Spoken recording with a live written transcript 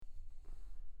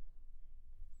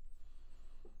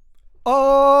Oh,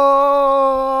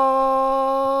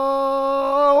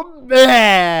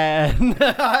 man.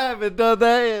 I haven't done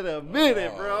that in a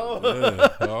minute, bro. Man.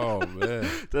 Oh, man.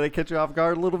 Did I catch you off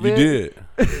guard a little bit? You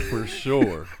did. For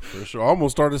sure. For sure. I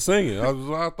almost started singing. I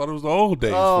thought it was the old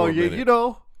days Oh, for a yeah, minute.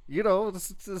 you know,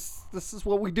 this is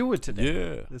what we're doing today.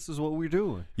 Yeah. This is what we're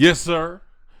doing. Yes, sir.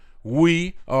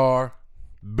 We are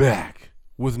back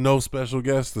with no special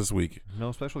guest this week.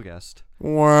 No special guest.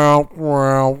 Wow.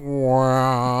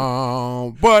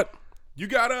 But you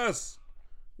got us.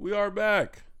 We are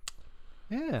back.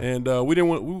 Yeah. And we didn't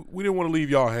want to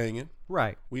leave y'all hanging.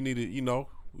 Right. We needed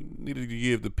to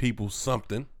give the people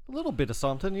something. A little bit of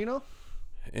something, you know?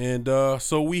 And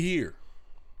so we here.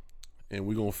 And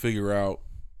we're going to figure out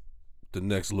the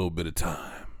next little bit of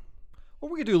time. Or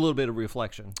we could do a little bit of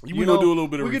reflection. We're going to do a little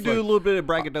bit of reflection. We could do a little bit of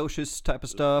braggadocious type of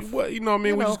stuff. Well, you know what I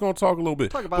mean? We're just going to talk a little bit.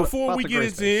 Talk about Before we get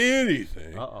into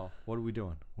anything. Uh-oh. What are we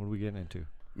doing? What are we getting into?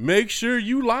 Make sure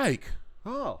you like.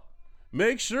 Oh.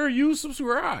 Make sure you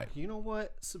subscribe. You know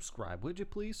what? Subscribe, would you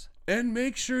please? And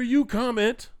make sure you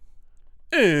comment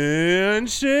and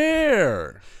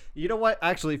share. You know what?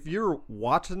 Actually, if you're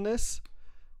watching this,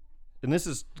 and this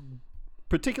is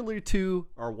particularly to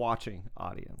our watching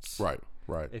audience. Right.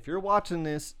 If you're watching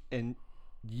this and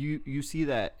you see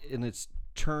that and it's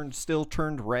still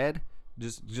turned red,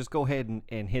 just go ahead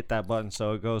and hit that button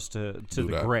so it goes to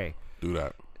the gray. Do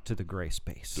that. To the gray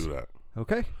space. Do that.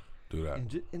 Okay? Do that.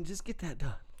 And just get that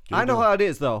done. I know how it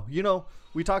is, though. You know,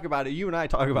 we talk about it. You and I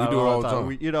talk about it all the time.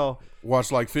 We, you know,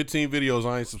 watch like 15 videos.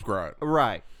 I ain't subscribed.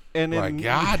 Right. And then, like,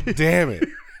 God damn it.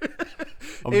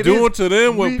 I'm doing to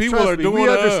them what people are doing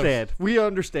to us. We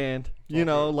understand. You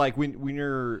know, like when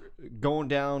you're going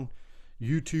down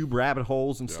YouTube rabbit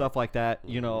holes and stuff like that,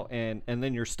 you know, and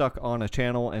then you're stuck on a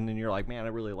channel and then you're like, man, I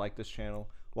really like this channel.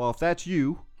 Well, if that's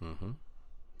you,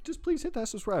 just please hit that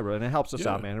subscribe button. It helps us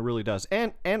out, man. It really does.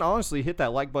 And honestly, hit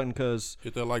that like button because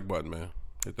hit that like button, man.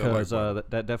 Hit that like button.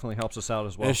 That definitely helps us out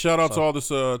as well. And shout out to all this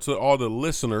to all the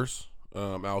listeners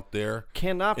out there.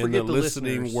 Cannot forget in the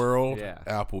listening listeners. world. Yeah.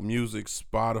 Apple Music,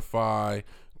 Spotify,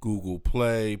 Google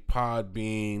Play,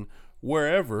 Podbean,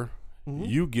 wherever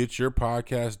you get your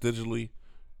podcast digitally.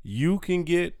 You can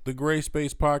get the Gray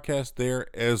Space podcast there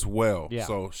as well. Yeah.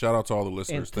 So shout out to all the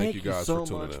listeners. And thank you guys so for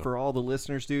tuning much in. for all the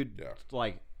listeners, dude. Yeah.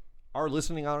 Like our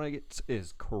listening audience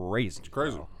is crazy. It's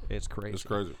crazy. Bro. It's crazy. It's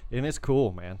crazy. And it's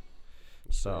cool, man.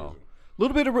 So crazy. a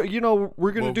little bit of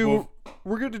we're gonna do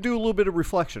a little bit of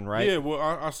reflection, right? Yeah. Well,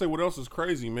 I say what else is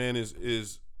crazy, man. Is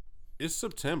it's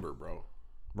September, bro.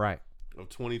 Right. Of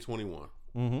 2021.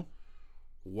 Mm-hmm.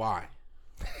 Why?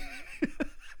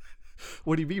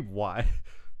 What do you mean? Why?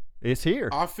 It's here.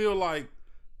 I feel like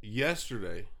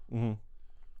yesterday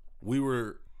we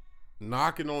were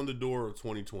knocking on the door of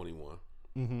 2021.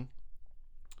 Mm-hmm.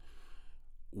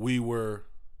 We were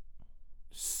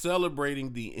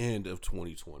celebrating the end of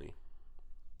 2020,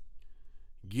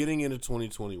 getting into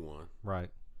 2021. Right.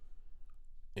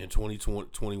 And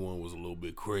 2021 was a little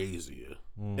bit crazier.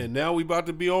 And now we about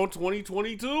to be on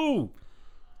 2022.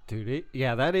 Dude,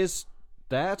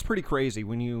 that's pretty crazy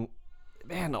when you,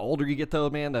 man, the older you get though,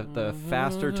 man, the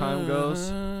faster time goes,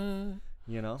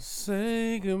 you know?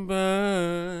 Say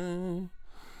goodbye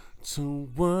to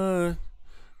what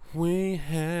we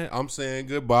had. I'm saying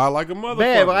goodbye like a motherfucker.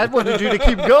 Man, I wanted you to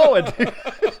keep going.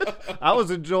 I was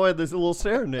enjoying this little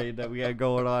serenade that we had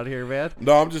going on here, man.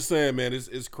 No, I'm just saying, man,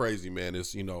 it's crazy, man.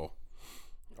 It's,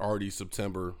 already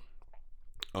September.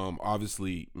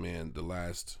 Obviously, man, the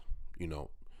last,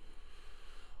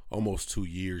 almost 2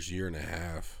 years, year and a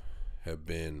half have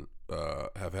been,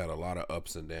 have had a lot of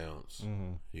ups and downs,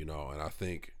 and I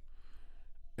think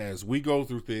as we go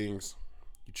through things,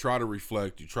 you try to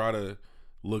reflect, you try to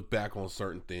look back on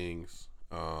certain things.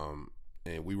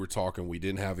 And we were talking, we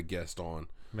didn't have a guest on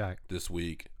this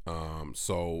week.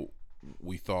 So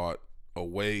we thought a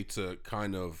way to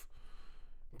kind of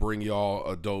bring y'all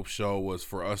a dope show was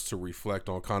for us to reflect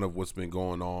on kind of what's been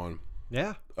going on.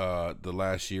 Yeah. The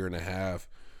last year and a half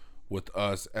with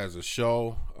us as a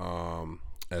show,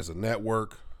 as a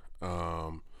network,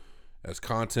 as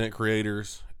content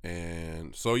creators.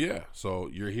 And so, so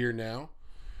you're here now.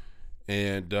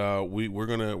 And we're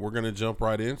gonna jump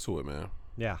right into it, man.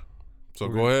 Yeah. So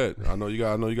go ahead. I know you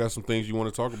got some things you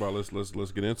want to talk about. Let's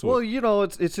get into it. Well,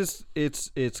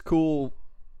 it's cool,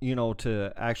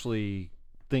 to actually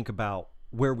think about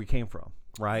where we came from,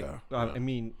 right? Yeah. I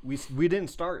mean, we didn't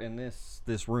start in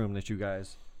this room that you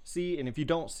guys see, and if you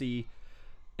don't see,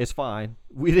 it's fine.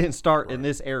 We didn't start in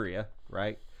this area,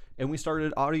 right? And we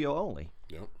started audio only.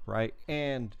 Yep. Right?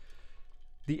 And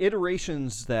the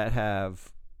iterations that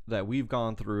we've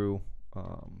gone through,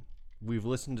 we've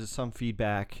listened to some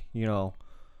feedback, you know,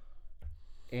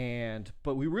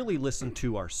 but we really listened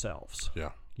to ourselves.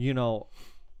 Yeah. You know,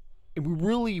 and we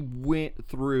really went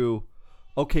through,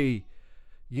 okay,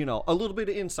 you know, a little bit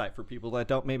of insight for people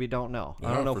that maybe don't know.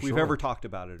 I don't know if we've ever talked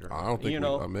about it or not. I don't think you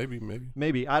know,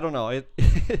 maybe. I don't know.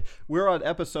 We're on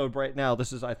episode right now.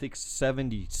 This is, I think,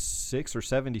 76 or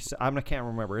 77. I can't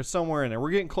remember. It's somewhere in there.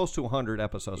 We're getting close to 100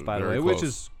 episodes, by the way, which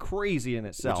is crazy in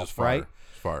itself, which is fire. right?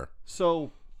 It's fire.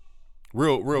 So,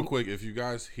 real quick, if you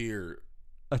guys hear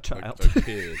a child, a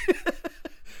kid,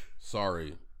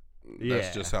 sorry,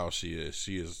 that's just how she is.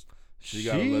 She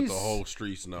got to let the whole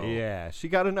streets know. Yeah, she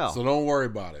got to know. So don't worry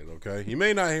about it, okay? You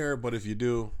may not hear it, but if you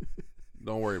do,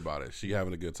 don't worry about it. She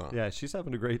having a good time. Yeah, she's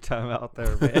having a great time out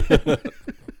there, man.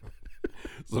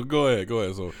 So go ahead.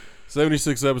 So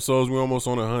 76 episodes. We're almost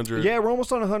on 100. Yeah, we're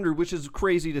almost on 100, which is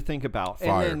crazy to think about.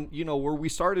 Fire. And then, you know, where we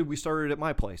started at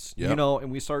my place. Yep. You know,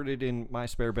 and we started in my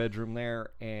spare bedroom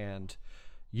there, and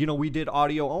you know, we did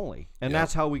audio only, and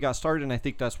that's how we got started. And I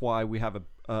think that's why we have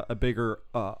a bigger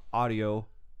audio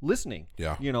listening.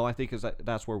 Yeah. You know, I think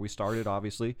that's where we started,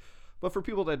 obviously. But for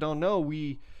people that don't know,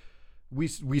 we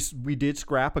did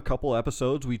scrap a couple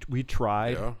episodes. We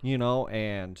tried, you know,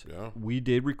 and we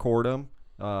did record them.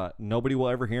 Nobody will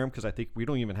ever hear them because I think we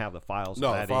don't even have the files. No,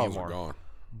 of that the files anymore. are gone.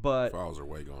 But files are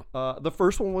way gone. the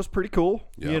first one was pretty cool.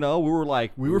 Yeah. You know, we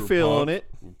were feeling pumped. it.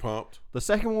 We were pumped. The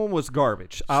second one was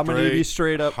garbage. I'm gonna be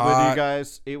straight up with you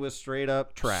guys. It was straight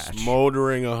up trash.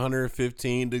 Smoldering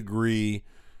 115-degree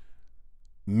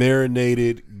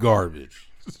marinated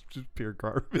garbage. Just pure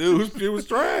garbage. It was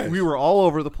trash. We were all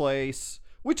over the place,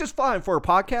 which is fine for a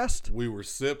podcast. We were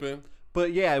sipping.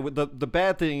 But yeah, the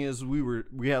bad thing is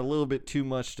we had a little bit too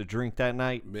much to drink that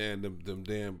night. Man, them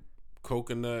damn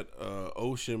coconut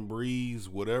ocean breeze,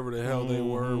 whatever the hell they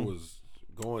were, was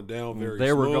going down very smooth.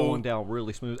 They were going down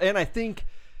really smooth. And I think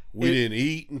we didn't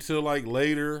eat until like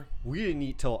later. We didn't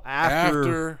eat till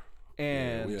after.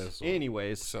 And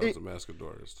anyways, sounds of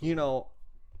Mascadores. You know,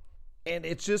 and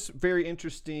it's just very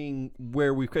interesting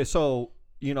where so,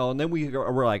 you know, and then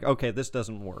we're like, okay, this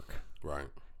doesn't work. Right.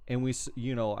 And we,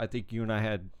 you know, I think you and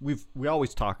I we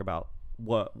always talk about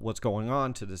what's going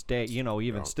on to this day, you know,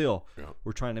 even still,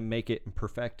 we're trying to make it and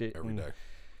perfect it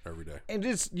every day. And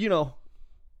just, you know,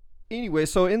 anyway,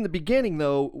 so in the beginning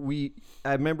though,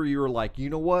 I remember you were like, you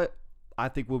know what, I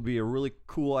think would be a really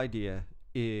cool idea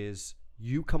is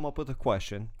you come up with a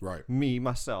question, right?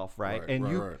 Myself, right? And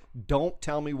you don't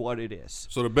tell me what it is.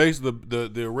 So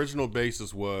the original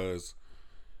basis was,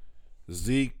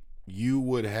 Zeke, you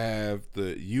would have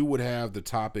the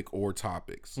topic or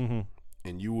topics,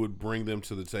 and you would bring them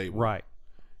to the table, right?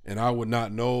 And I would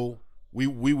not know. We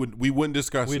wouldn't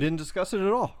discuss it. We didn't discuss it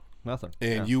at all. Nothing.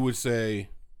 And you would say,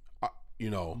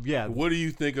 you know, what do you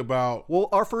think about? Well,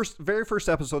 our very first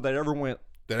episode that ever went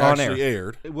that on actually air,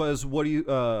 aired, it was what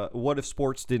if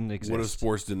sports didn't exist? What if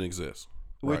sports didn't exist?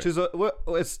 Which is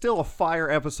it's still a fire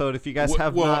episode if you guys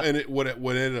have not. And what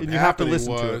ended up and you have to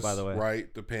listen to it, by the way.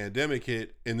 Right, the pandemic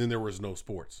hit, and then there was no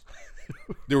sports.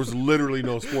 There was literally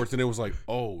no sports, and it was like,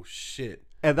 oh shit.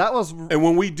 And that was. And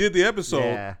when we did the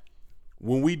episode,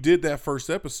 when we did that first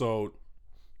episode,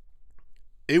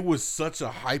 it was such a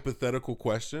hypothetical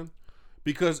question,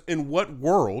 because in what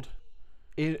world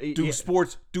do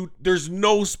sports do? There's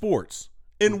no sports.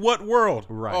 In what world?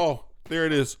 Right. Oh, there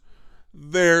it is.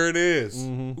 There it is.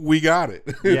 Mm-hmm. We got it.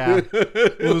 Yeah.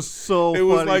 It was so. It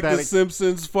was like the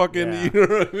Simpsons fucking. Yeah. You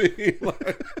know what I mean?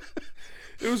 Like,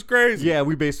 it was crazy. Yeah,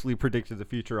 we basically predicted the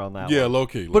future on that. Yeah, one. low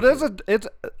key. But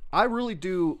I really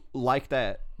do like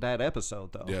that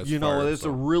episode though. Yeah, you know, it's a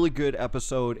really good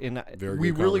episode, and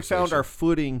we really found our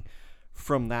footing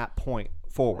from that point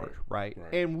forward, right?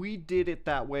 And we did it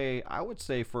that way. I would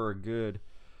say for a good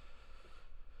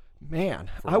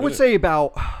I would say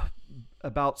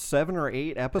about 7 or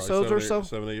 8 episodes or so.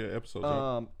 7 or 8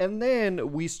 episodes. And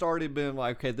then we started being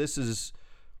like, okay, this is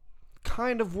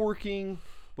kind of working,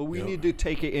 but we need to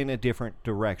take it in a different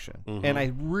direction. Mm-hmm. And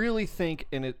I really think,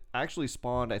 and it actually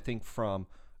spawned, I think, from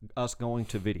us going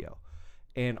to video.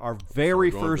 And our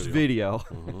very first video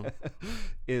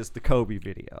is the Kobe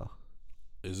video.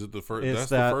 Is it the first?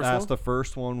 That's the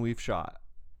first one we've shot.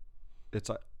 It's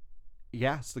like,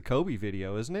 it's the Kobe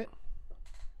video, isn't it?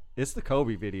 It's the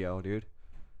Kobe video, dude.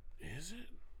 Is it?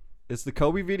 It's the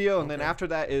Kobe video, and then after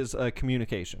that is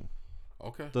communication.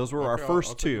 Okay. Those were our first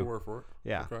I'll two. Take your word for it.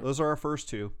 Yeah, okay. Those are our first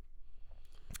two.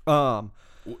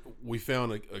 We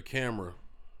found a camera.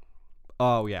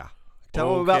 Oh yeah.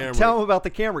 Tell them about the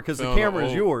camera, because the camera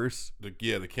is yours. The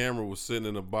camera was sitting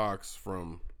in a box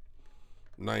from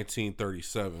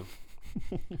 1937.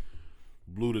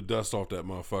 Blew the dust off that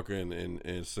motherfucker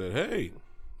and said, "Hey,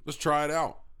 let's try it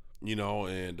out, you know.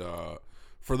 And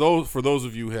for those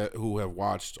of you who have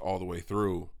watched all the way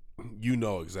through, you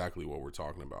know exactly what we're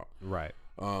talking about. Right.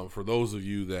 For those of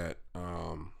you that,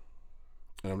 and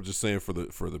I'm just saying for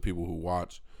the people who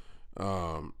watch,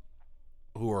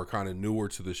 who are kind of newer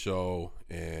to the show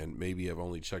and maybe have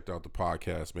only checked out the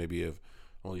podcast, maybe have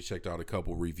only checked out a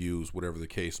couple reviews, whatever the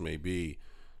case may be,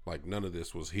 like none of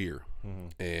this was here.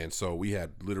 And so we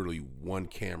had literally one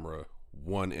camera,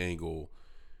 one angle.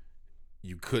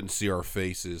 You couldn't see our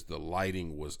faces. The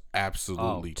lighting was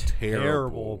absolutely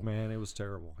terrible. Man. It was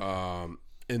terrible.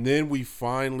 And then we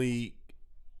finally,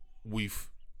 we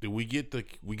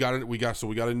got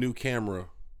a new camera.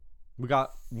 We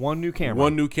got one new camera.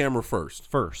 One new camera first.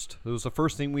 It was the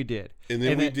first thing we did. And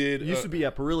then it used to be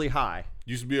up really high.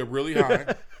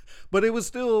 But it was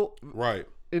still right.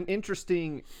 An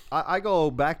interesting. I go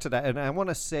back to that, and I want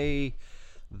to say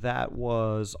that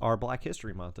was our Black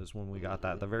History Month is when we got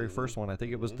that. The very first one, I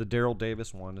think it was the Daryl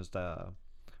Davis one, is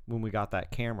when we got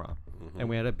that camera, and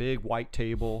we had a big white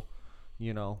table,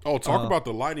 you know. Oh, talk about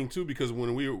the lighting too, because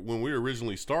when we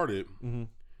originally started,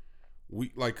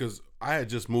 because I had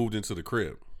just moved into the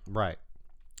crib, right?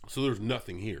 So there's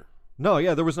nothing here. No,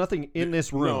 yeah, there was nothing in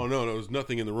this room. No, there was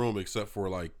nothing in the room except for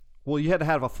like. Well, you had to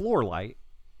have a floor light.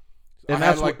 And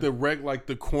that's like the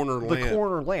corner lamp. The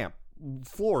corner lamp,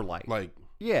 floor light. Like.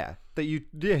 Yeah, that you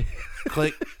did.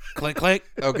 Click, click, click.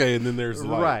 Okay, and then there's the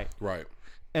light. Right.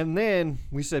 And then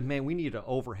we said, man, we need an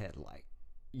overhead light,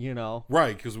 you know?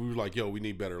 Right, because we were like, yo, we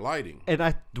need better lighting. And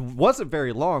I wasn't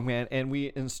very long, man, and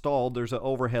we installed, there's an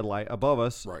overhead light above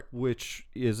us, right, which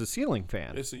is a ceiling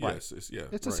fan. It's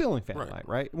a ceiling fan light,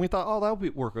 right? And we thought, oh, that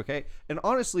would work okay. And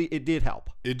honestly, it did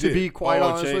help. It did. To be quite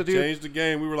honest with you. It changed the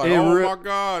game. We were like, my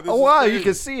God. This is wow, crazy. You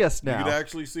can see us now. You can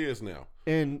actually see us now.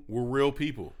 And we're real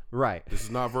people. Right. This is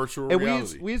not virtual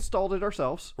reality. And we installed it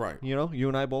ourselves. Right. You know, you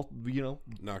and I both,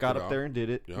 got up there and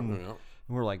did it. Yep, and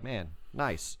we're like, man,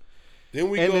 nice. Then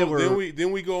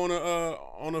we go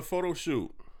on a photo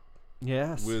shoot.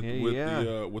 Yes. With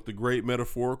the great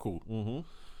metaphorical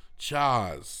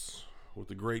Chaz. With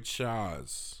the great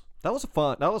Chaz. That was a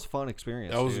fun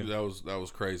experience. That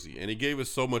was crazy, and he gave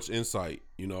us so much insight,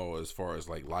 as far as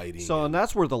like lighting. So and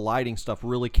that's where the lighting stuff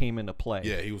really came into play.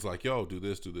 Yeah, he was like, "Yo, do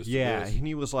this, do this." Yeah, do this. And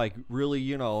he was like, really,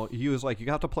 he was like, you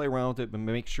got to play around with it, but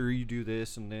make sure you do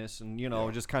this and this, and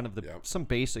just kind of some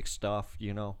basic stuff,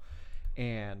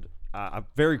 And I'm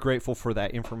very grateful for that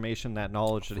information, that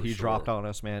knowledge that he dropped on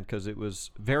us, man, because it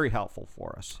was very helpful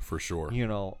for us. For sure.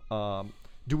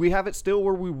 Do we have it still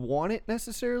where we want it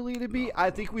necessarily to be? No. I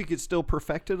think we could still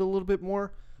perfect it a little bit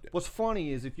more. Yeah. What's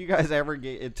funny is if you guys ever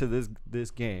get into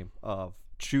this game of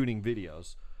shooting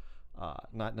videos,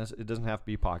 it doesn't have to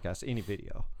be podcast, any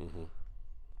video.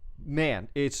 Man,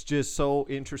 it's just so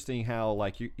interesting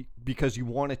how because you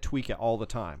want to tweak it all the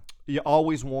time. You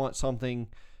always want something,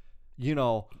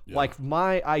 like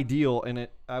my ideal, and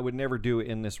I would never do it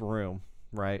in this room.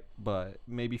 Right, but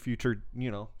maybe future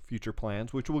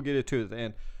plans, which we'll get into at the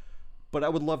end. But I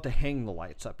would love to hang the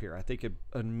lights up here. I think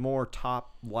a more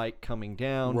top light coming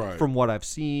down from what I've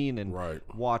seen and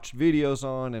watched videos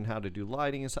on and how to do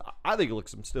lighting and stuff. I think it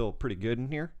looks still pretty good in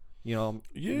here. No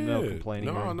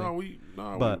complaining. We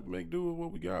make do with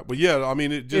what we got. But yeah, I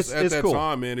mean, it just at that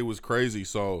time, man, it was crazy.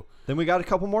 So then we got a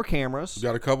couple more cameras.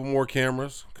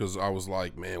 Because I was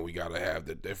like, man, we got to have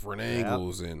the different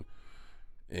angles and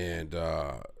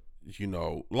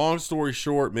long story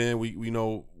short, man,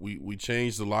 we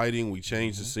changed the lighting, we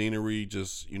changed the scenery,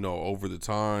 just over the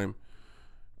time.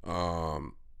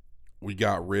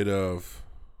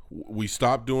 We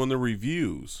stopped doing the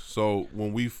reviews. So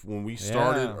when we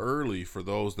started early, for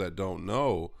those that don't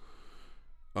know,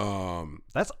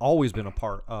 that's always been a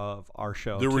part of our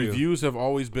show. The reviews have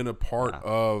always been a part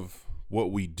of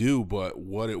what we do, but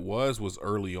what it was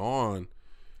early on.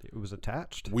 It was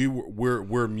attached.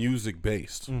 We're music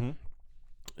based, and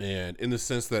in the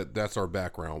sense that that's our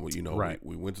background.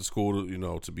 We went to school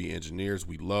to be engineers.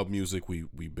 We love music.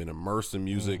 We've been immersed in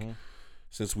music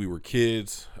since we were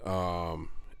kids,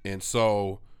 and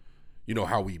so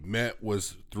how we met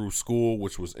was through school,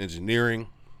 which was engineering,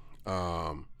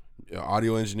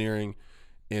 audio engineering,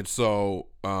 and so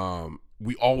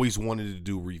we always wanted to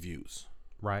do reviews,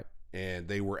 right? And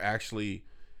they were actually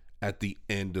at the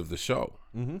end of the show.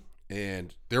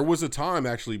 And there was a time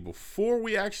actually before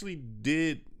we actually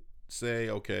did say,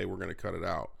 okay, we're going to cut it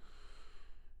out.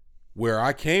 Where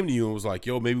I came to you and was like,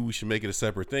 yo, maybe we should make it a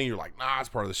separate thing. You're like, nah, it's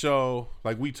part of the show.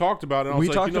 Like, we talked about it. And I was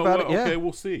like, you know what? Okay,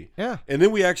 we'll see. Yeah. And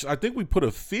then I think we put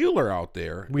a feeler out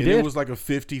there. We did. It was like a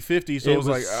 50-50. So it was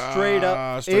like, straight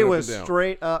up. It was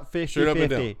straight up 50-50. Straight up and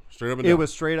down. Straight up and down. It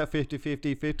was straight up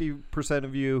 50-50. 50%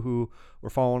 of you who were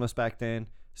following us back then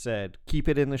said, keep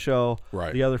it in the show.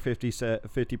 Right. The other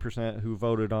 50% who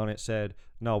voted on it said,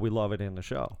 no, we love it in the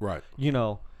show. Right. You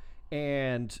know,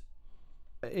 and...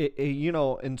 you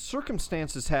know, and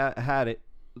circumstances had it,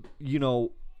 you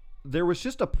know, there was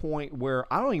just a point where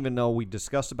I don't even know we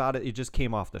discussed about it. It just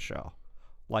came off the show.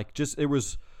 Like, just, it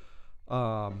was,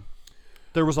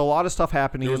 there was a lot of stuff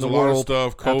happening in the world. There was a lot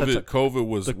of stuff. COVID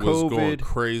was going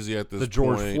crazy at this point. The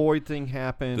George Floyd thing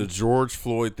happened. The George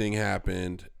Floyd thing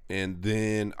happened. And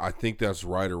then I think that's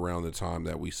right around the time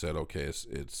that we said, okay,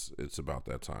 it's about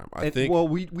that time. I think. Well,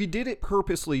 we did it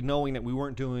purposely, knowing that we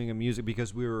weren't doing a music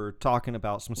because we were talking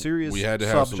about some serious. We had to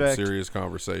have some serious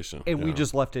conversation, and we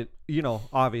just left it. You know,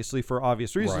 obviously for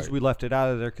obvious reasons, we left it out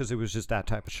of there because it was just that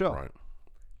type of show. Right.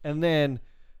 And then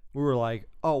we were like,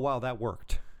 oh wow, that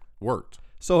worked.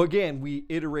 So again, we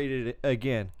iterated it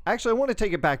again. Actually, I want to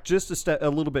take it back just a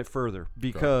little bit further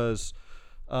because.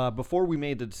 Before we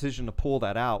made the decision to pull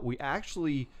that out, we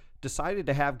actually decided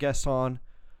to have guests on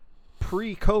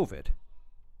pre-COVID.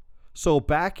 So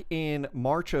back in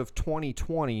March of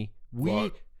 2020,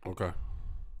 we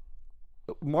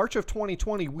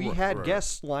had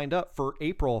guests lined up for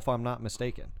April, if I'm not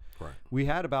mistaken. Right. We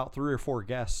had about 3 or 4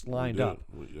 guests lined up.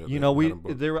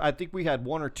 I think we had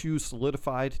 1 or 2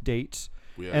 solidified dates,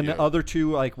 the other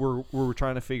 2 like we're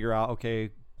trying to figure out, okay,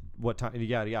 what time,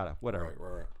 yada yada, whatever.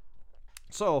 Right.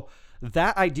 So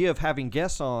that idea of having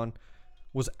guests on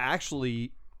was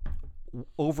actually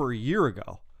over a year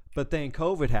ago, but then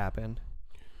COVID happened.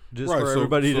 Just for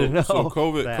everybody to know. So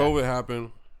COVID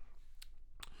happened,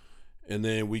 and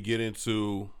then we get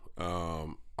into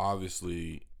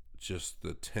obviously just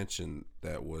the tension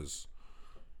that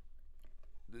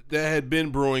had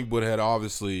been brewing, but had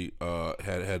obviously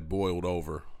had boiled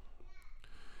over,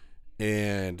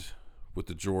 and with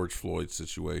the George Floyd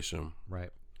situation,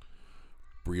 right.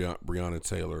 Breonna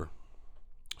Taylor,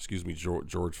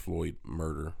 George Floyd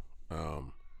murder,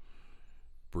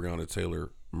 Breonna Taylor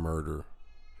murder,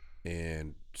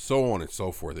 and so on and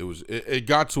so forth. It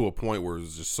got to a point where it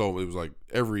was like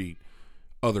every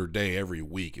other day, every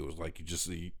week, it was like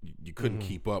you couldn't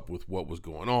keep up with what was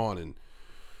going on,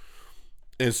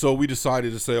 and so we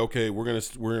decided to say, okay, we're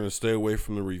gonna stay away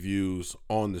from the reviews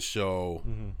on the show.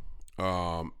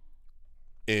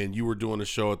 And you were doing a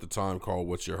show at the time called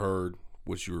What You Heard,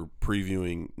 which you were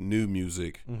previewing new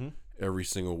music every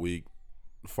single week,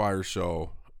 fire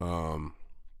show.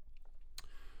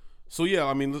 So yeah,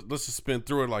 I mean, let's just spin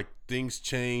through it. Like, things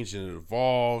changed and it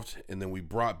evolved, and then we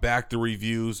brought back the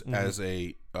reviews as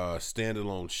a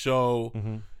standalone show.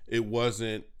 It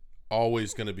wasn't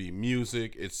always going to be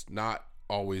music. It's not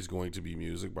always going to be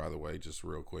music, by the way, just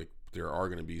real quick. There are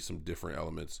going to be some different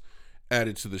elements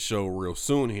added to the show real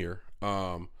soon here.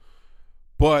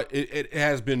 But it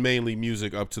has been mainly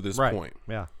music up to this point.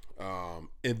 Yeah.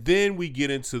 And then we get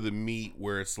into the meat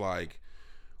where it's like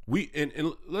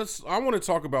I want to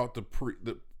talk about the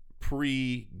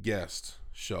pre guest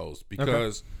shows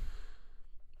because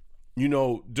you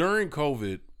know, during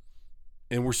COVID,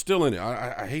 and we're still in it.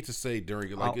 I hate to say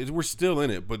during it, we're still in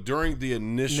it, but during the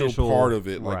initial part of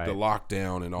it, like the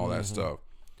lockdown and all that stuff,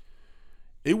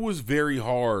 it was very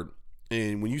hard.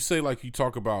 And when you say, like, you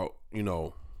talk about, you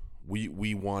know,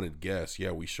 we wanted guests.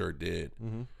 Yeah, we sure did.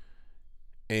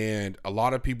 And a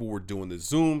lot of people were doing the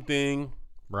Zoom thing.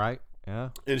 Right. Yeah.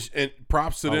 And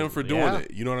props to them for doing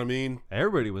it. You know what I mean?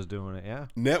 Everybody was doing it. Yeah.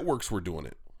 Networks were doing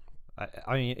it.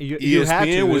 I mean, you ESPN had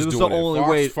to. was it was doing the only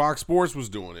way. Fox Sports was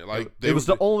doing it. Like, it was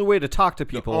the only way to talk to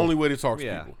people. The only way to talk to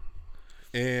people.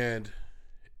 And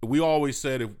we always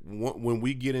said, when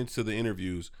we get into the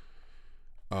interviews,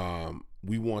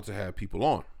 we want to have people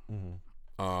on.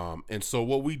 And so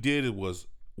what we did was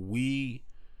we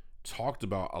talked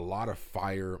about a lot of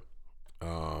fire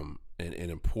and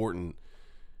important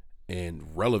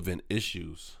and relevant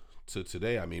issues to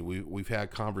today. I mean, we've had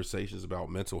conversations about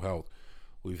mental health.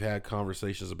 We've had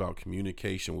conversations about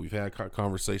communication. We've had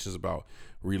conversations about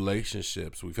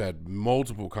relationships. We've had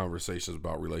multiple conversations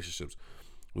about relationships.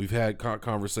 We've had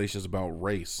conversations about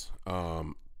race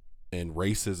and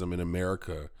racism in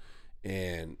America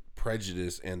and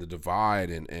prejudice and the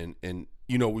divide. And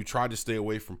you know, we tried to stay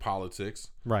away from politics.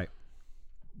 Right.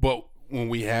 But when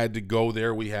we had to go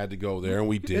there, we had to go there, and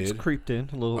we did. It's creeped in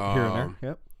a little here and there.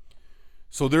 Yep.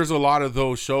 So there's a lot of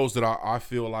those shows that I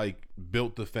feel like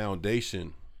built the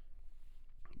foundation.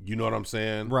 You know what I'm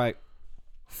saying? Right.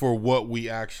 for what we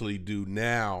actually do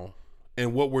now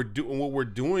and what we're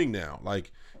doing now.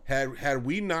 Like had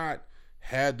we not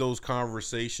had those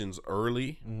conversations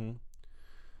early,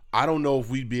 I don't know if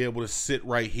we'd be able to sit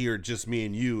right here, just me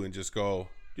and you, and just go,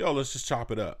 yo, let's just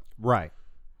chop it up. Right.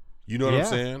 You know what I'm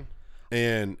saying?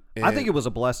 And I think it was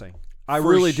a blessing. I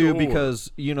really do,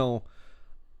 because, you know,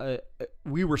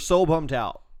 we were so bummed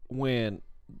out when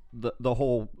the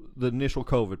initial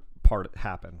COVID part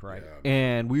happened, right? Yeah.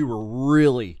 And we were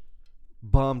really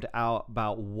bummed out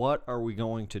about what are we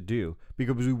going to do,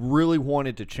 because we really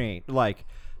wanted to change, like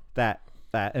that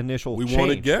initial change,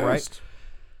 wanted guests.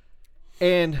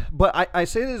 Right? But I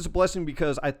say this as a blessing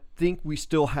because I think we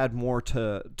still had more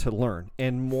to learn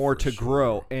and more to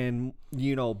grow, and,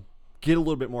 you know, get a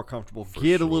little bit more comfortable, a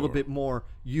little bit more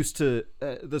used to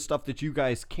the stuff that you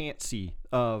guys can't see,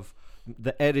 of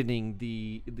the editing,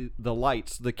 the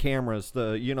lights, the cameras,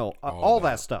 the, you know, all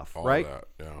that stuff, right? That,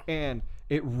 yeah. And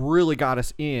it really got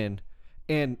us in.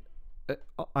 And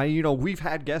you know, we've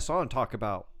had guests on talk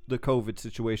about the COVID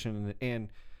situation, and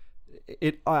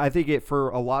I think it, for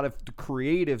a lot of the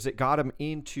creatives, it got them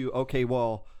into, okay,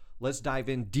 well, let's dive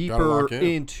in deeper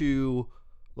into,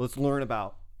 let's learn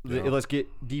about, let's get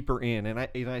deeper in. And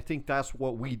I think that's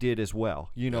what we did as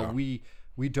well. You know,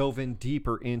 we dove in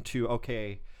deeper into,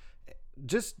 okay,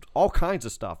 just all kinds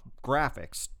of stuff,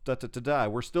 graphics,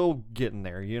 we're still getting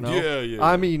there, you know? Yeah.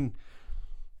 I mean,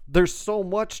 there's so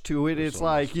much to it. It's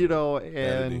like, you know, and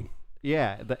editing.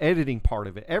 Yeah, the editing part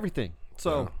of it, everything.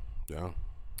 So, yeah.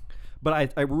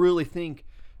 But I really think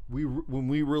when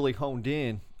we really honed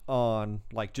in on,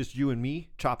 like, just you and me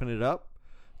chopping it up,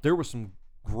 there was some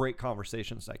great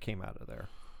conversations that came out of there,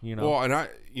 you know? Well, and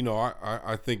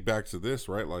I think back to this,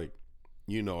 right? Like,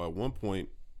 you know, at one point,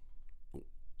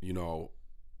 you know,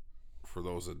 for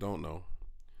those that don't know,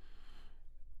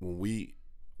 when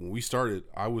we started,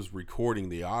 I was recording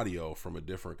the audio from a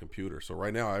different computer. So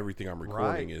right now, everything I'm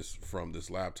recording is from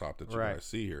this laptop that you guys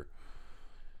see here.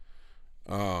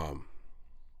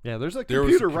 Yeah, there's a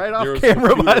computer right off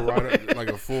camera, by the way. Like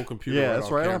a full computer. Yeah, it's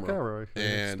right off camera. And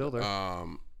it's still there.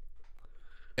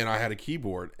 And I had a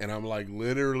keyboard, and I'm like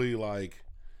literally like,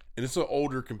 and it's an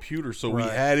older computer, so we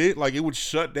had it like it would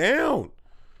shut down.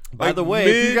 By the way,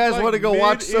 if you guys want to go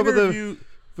watch some of the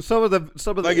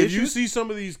like, issues, if you see some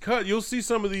of these cuts, you'll see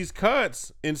some of these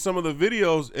cuts in some of the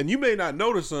videos, and you may not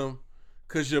notice them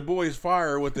because your boy's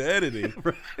fire with the editing,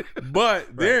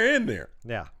 but they're in there.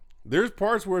 Yeah, there's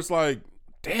parts where it's like,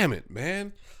 damn it,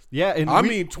 man. Yeah, and I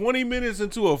mean, 20 minutes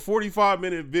into a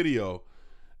 45-minute video,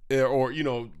 or, you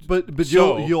know, but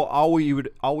you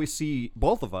would always see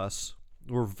both of us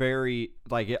were very,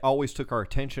 like, it always took our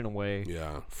attention away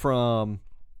from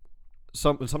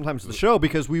sometimes the show,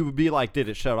 because we would be like, did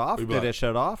it shut off? Did it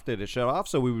shut off? Did it shut off?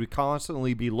 So we would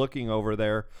constantly be looking over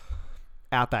there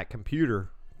at that computer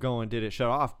going, did it shut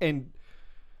off? And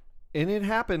it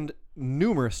happened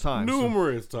numerous times,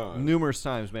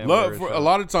 man. A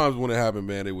lot of times when it happened,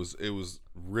 man, it was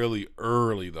really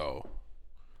early though.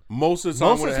 Most of the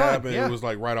time when it happened, it was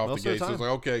like right off the gate. So it's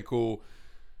like, okay, cool.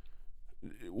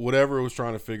 Whatever it was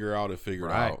trying to figure out, it figured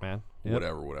out, man. Yep.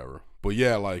 Whatever. But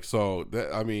yeah, like, so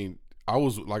that, I mean, I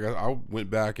was like, I went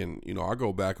back and, you know, I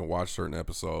go back and watch certain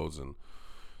episodes, and,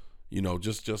 you know,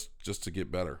 just to get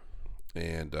better.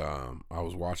 And I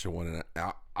was watching one,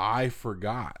 and I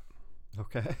forgot.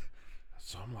 Okay.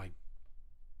 So I'm like,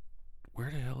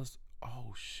 where the hell is?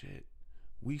 Oh shit,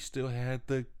 we still had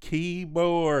the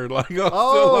keyboard. Like,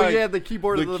 yeah, the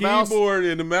keyboard and the mouse. The keyboard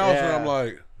and the mouse, and I'm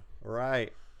like,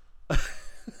 right.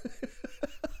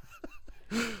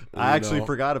 I actually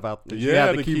forgot about that.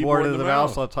 Yeah, the keyboard and the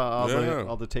mouse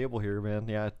on the table here, man.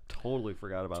 Yeah, I totally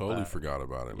forgot about that. Totally forgot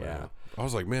about it, man. I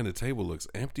was like, man, the table looks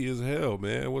empty as hell,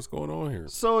 man. What's going on here?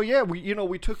 So yeah,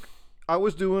 I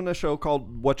was doing a show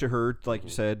called What You Heard, like you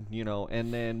said, you know,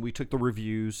 and then we took the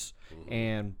reviews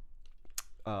and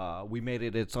we made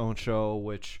it its own show,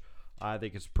 which I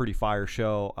think it's a pretty fire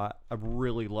show. I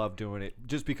really love doing it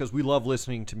just because we love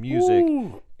listening to music.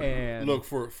 Ooh. And look,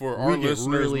 for our listeners,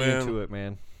 really man, into it,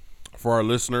 man. For our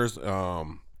listeners,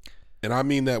 and I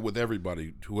mean that with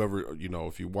everybody, whoever, you know,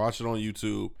 if you watch it on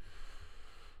YouTube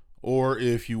or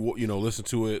if you know, listen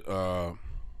to it,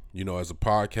 you know, as a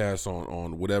podcast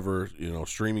on whatever, you know,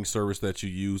 streaming service that you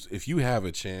use, if you have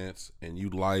a chance and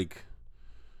you'd like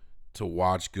to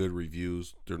watch good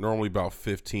reviews, they're normally about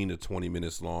 15 to 20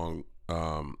 minutes long.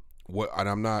 And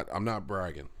I'm not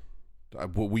bragging,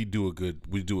 but we do a good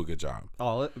job.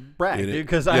 Oh, brag,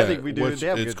 because I think we do a damn good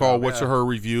job. It's called What You Heard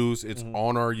Reviews. It's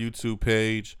on our YouTube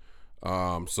page.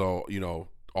 So, you know,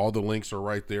 all the links are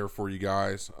right there for you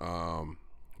guys.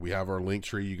 We have our link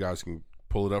tree. You guys can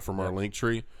pull it up from our link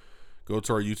tree. go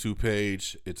to our YouTube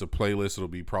page. It's a playlist. It'll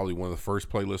be probably one of the first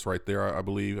playlists right there, I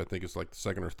believe. I think it's like the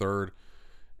second or third.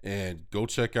 And go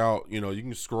check out, you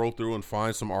can scroll through and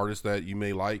find some artists that you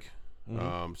may like,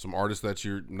 some artists that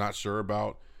you're not sure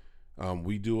about.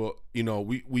 We do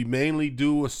we mainly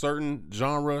do a certain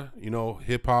genre,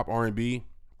 hip hop, R&B,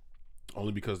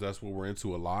 only because that's what we're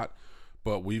into a lot.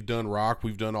 But we've done rock,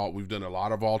 we've done a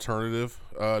lot of alternative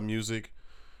music.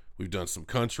 We've done some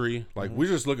country. Like we're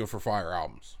just looking for fire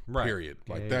albums. Right. Period.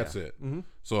 Like that's it. Mm-hmm.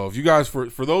 So if you guys, for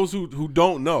those who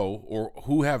don't know or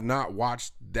who have not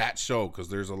watched that show, because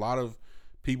there's a lot of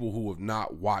people who have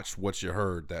not watched What You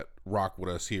Heard that rock with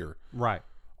us here, right,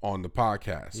 on the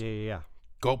podcast. Yeah.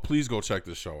 Please go check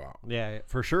this show out. Yeah,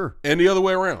 for sure. And the other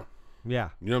way around. Yeah.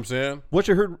 You know what I'm saying? What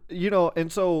You Heard,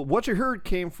 and so What You Heard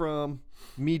came from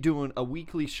me doing a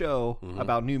weekly show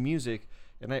about new music.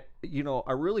 And I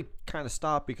really kind of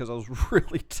stopped because I was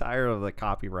really tired of the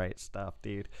copyright stuff,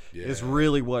 dude. Yeah. It's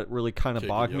really what really kind of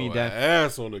bogged me down.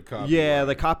 Ass on the copyright. Yeah,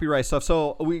 the copyright stuff.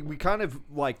 So we kind of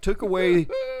like took away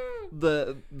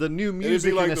the new music.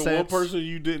 It'd be like in a the sense. one person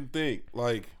you didn't think,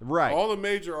 like, right, all the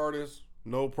major artists,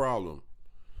 no problem.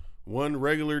 One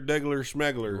regular degler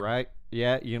schmegler, right?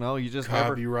 Yeah, you just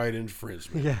copyright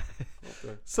infringement. Yeah.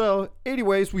 Okay. So,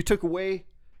 anyways, we took away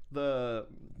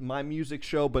my music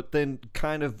show, but then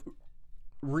kind of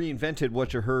reinvented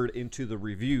What You Heard into the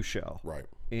review show, right?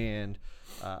 And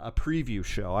a preview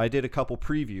show. I did a couple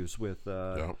previews with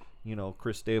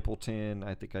Chris Stapleton.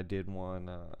 I think I did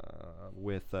one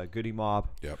with Goody Mob.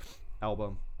 Yep.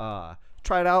 Album.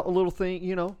 Tried out a little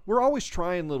thing. We're always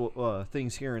trying little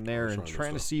things here and there and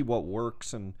trying to see what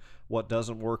works and what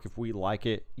doesn't work if we like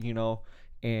it.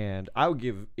 And I would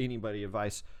give anybody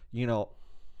advice.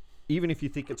 Even if you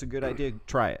think it's a good idea,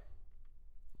 try it,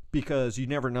 because you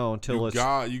never know until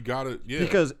you got it. Yeah.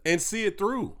 Because and see it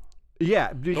through.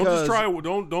 Yeah. Because don't just try it.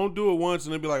 Don't do it once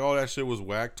and then be like, oh, that shit was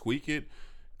whack. Tweak it.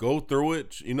 Go through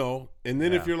it. And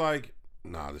then if you're like,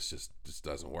 nah, this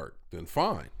doesn't work, then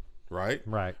fine. Right.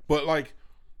 Right. But like,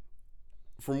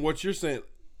 from what you're saying,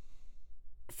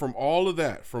 from all of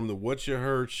that, from the What You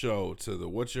Heard show to the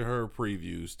What You Heard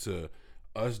previews to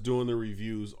us doing the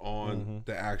reviews on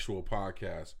the actual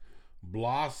podcast,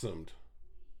 blossomed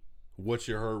What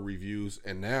You Heard reviews,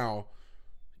 and now,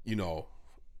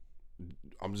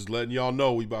 I'm just letting y'all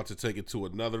know we about to take it to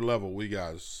another level. We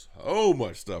got so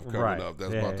much stuff coming up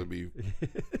that's about to be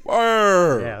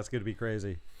fire. Yeah, it's gonna be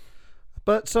crazy.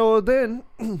 But so then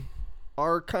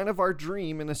our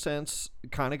dream, in a sense,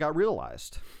 kind of got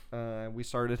realized. We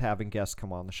started having guests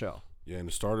come on the show. Yeah, and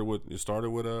it started with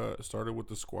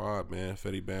the squad, man.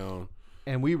 Fetty Bound.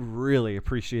 And we really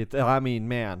appreciate that. I mean,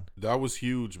 man, that was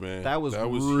huge, man. That was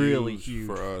really huge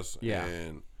for us. Yeah.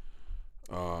 And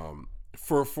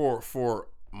for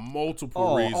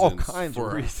multiple reasons. All kinds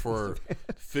of reasons. For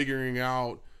figuring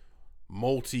out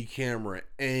multi-camera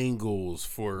angles,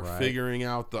 for figuring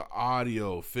out the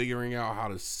audio, figuring out how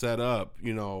to set up,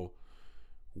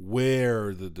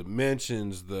 where the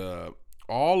dimensions,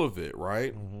 all of it,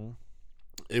 right? Mm-hmm.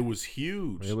 It was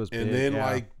huge. It was big, and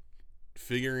then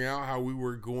figuring out how we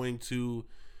were going to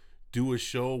do a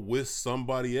show with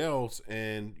somebody else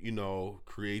and,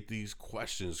 create these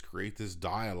questions, create this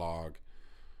dialogue.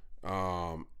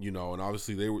 And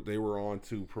obviously they were on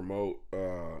to promote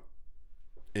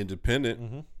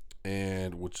Independent,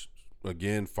 and which,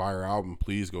 again, fire album.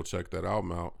 Please go check that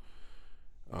album out.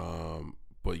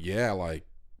 But yeah, like,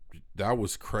 that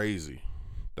was crazy.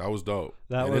 That was dope.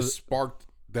 That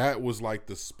was like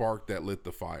the spark that lit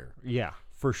the fire. Yeah,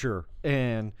 for sure.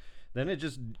 And then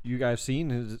you guys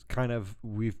seen,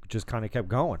 we've just kind of kept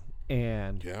going.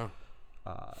 And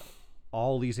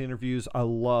all these interviews, I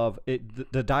love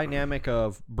it. The dynamic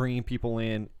of bringing people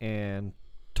in and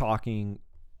talking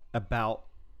about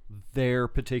their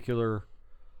particular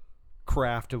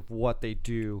craft of what they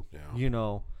do,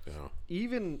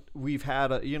 even we've had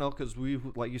because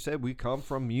like you said, we come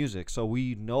from music, so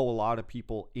we know a lot of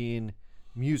people in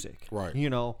music, right?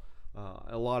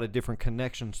 A lot of different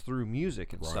connections through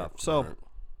music and stuff. So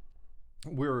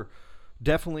we're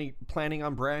definitely planning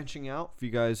on branching out. If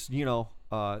you guys,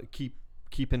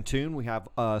 keep in tune. We have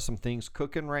some things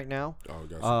cooking right now. Oh, we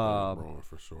got some rolling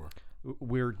for sure.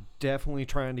 We're definitely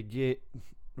trying to get.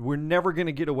 We're never going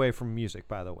to get away from music,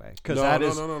 by the way, because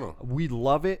no. We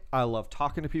love it. I love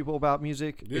talking to people about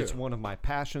music. Yeah. It's one of my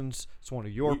passions. It's one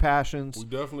of your passions. We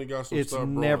definitely got some stuff. It's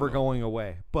never going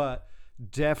away, but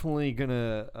definitely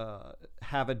gonna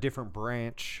have a different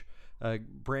branches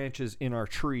in our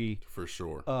tree for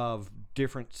sure of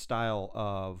different style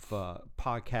of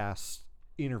podcast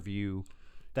interview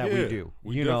that we do.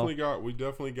 We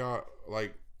definitely got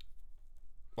like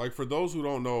for those who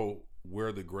don't know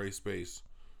where the Gray Space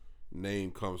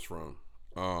name comes from.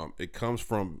 It comes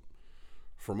from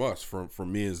us,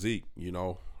 from me and Zeke. You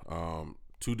know,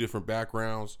 two different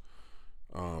backgrounds,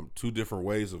 two different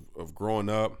ways of growing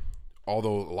up.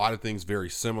 Although a lot of things very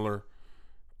similar.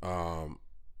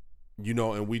 You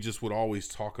know, and we just would always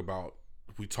talk about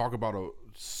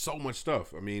so much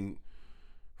stuff. I mean,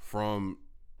 from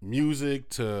music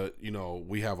to, you know,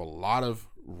 we have a lot of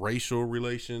racial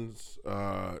relations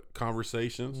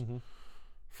conversations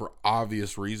for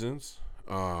obvious reasons.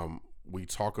 We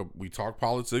talk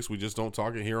politics. We just don't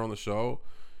talk it here on the show.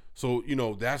 So, you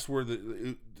know, that's where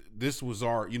this was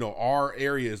our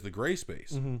area is the Gray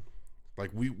Space.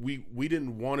 Like we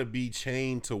didn't want to be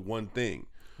chained to one thing.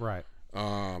 Right.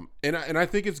 And I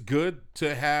think it's good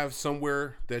to have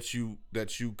somewhere that you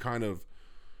kind of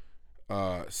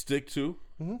stick to.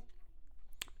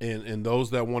 And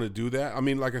those that want to do that, I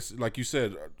mean, like you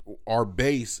said, our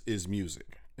base is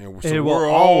music, and so we're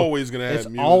always gonna have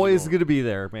music. It's always gonna be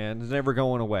there, man. It's never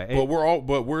going away. But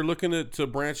we're looking to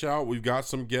branch out. We've got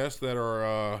some guests that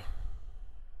are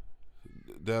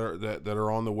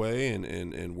on the way,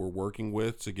 and we're working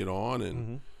with to get on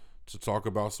and to talk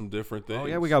about some different things. Oh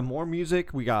yeah, we got more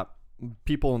music. We got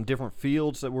people in different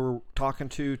fields that we're talking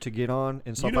to get on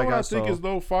and stuff like that. You know what I think is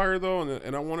though fire though,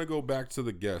 and I want to go back to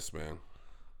the guests, man.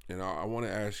 And I want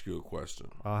to ask you a question.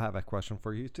 I'll have a question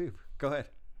for you too. Go ahead.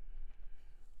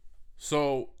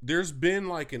 So there's been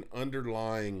like an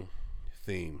underlying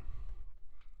theme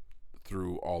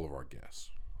through all of our guests,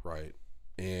 right?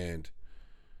 And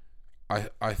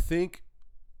I think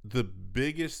the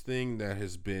biggest thing that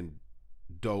has been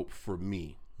dope for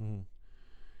me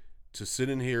to sit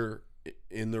in here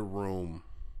in the room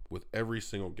with every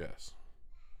single guest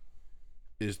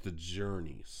is the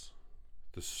journeys,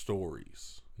 the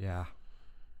stories. Yeah.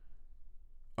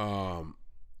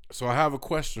 So I have a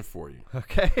question for you.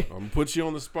 Okay. I'm gonna put you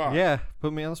on the spot. Yeah,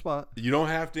 put me on the spot. You don't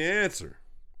have to answer.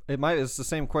 It's the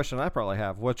same question I probably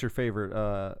have. What's your favorite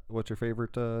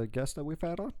guest that we've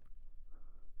had on?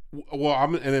 Well,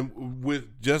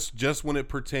 with just when it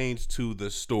pertains to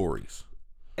the stories.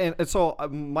 And so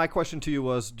my question to you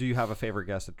was, do you have a favorite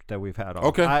guest that we've had on?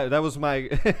 Okay. That was my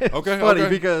okay. Funny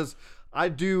because I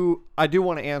do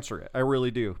want to answer it. I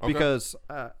really do. Okay. Because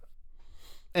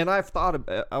and I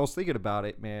was thinking about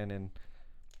it, man, and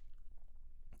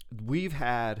we've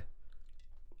had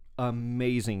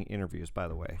amazing interviews, by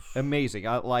the way. Amazing.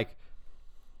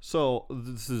 So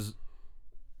this is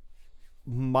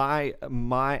my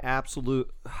absolute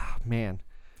man.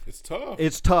 It's tough.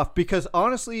 It's tough because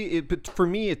honestly, for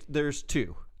me, there's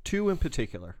two in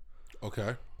particular.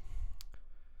 Okay.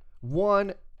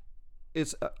 One,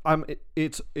 it's 1B.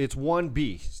 It's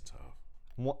tough.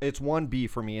 It's 1B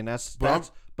for me, and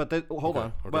hold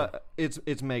on. Okay. But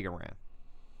it's Mega Ran.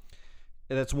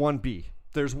 And that's 1B.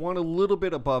 There's one a little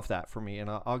bit above that for me, and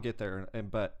I'll get there.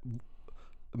 But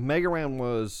Mega Ran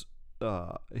was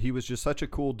he was just such a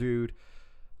cool dude.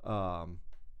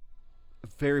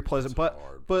 Very pleasant,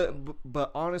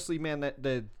 but honestly, man,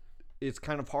 that it's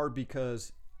kind of hard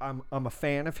because I'm a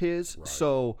fan of his. Right.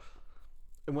 So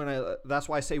that's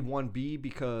why I say 1B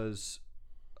because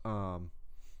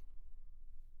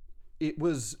it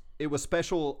was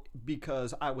special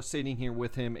because I was sitting here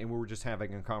with him and we were just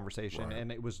having a conversation, right.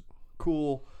 And it was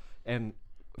cool and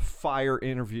fire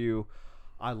interview.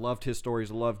 I loved his stories.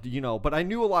 But I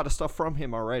knew a lot of stuff from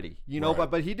him already, right.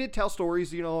 but he did tell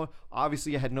stories,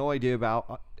 obviously I had no idea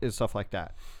about and stuff like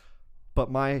that. But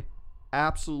my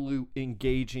absolute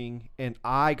engaging, and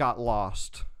I got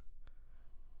lost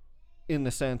in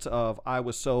the sense of I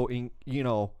was so,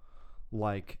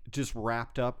 just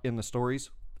wrapped up in the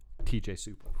stories. TJ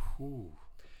Supa. Ooh.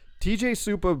 TJ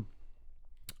Supa.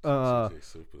 TJ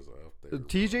Supa's up there.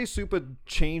 TJ Supa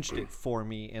changed it for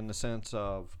me in the sense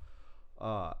of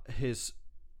his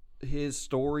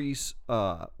stories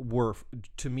were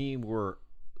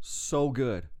so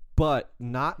good, but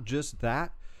not just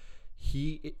that.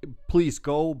 Please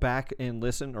go back and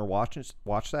listen or watch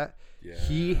that. Yeah.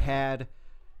 He had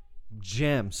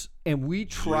gems, and we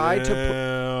tried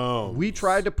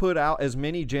to put out as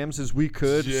many gems as we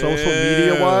could, social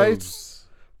media wise.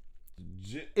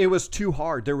 It was too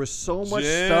hard. There was so much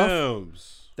stuff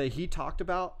that he talked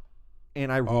about. And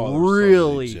I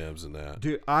really so many gems in that.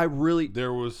 Dude,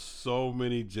 there was so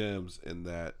many gems in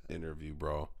that interview,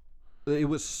 bro. It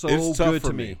was so good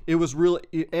to me. It was really,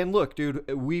 and look, dude,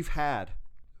 we've had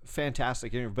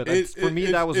fantastic interviews, but for me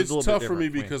that was a little bit different. It's tough for me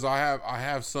because I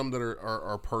have some that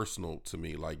are personal to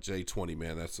me, like J20,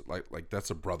 man. That's like that's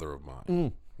a brother of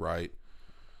mine, right?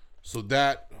 So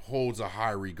that holds a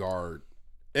high regard,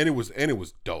 and it was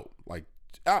dope. Like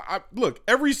look,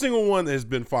 every single one has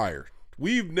been fired.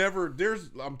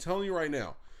 I'm telling you right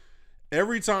now,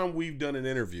 every time we've done an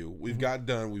interview, we've got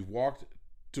done, we've walked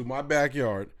to my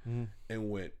backyard and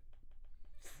went,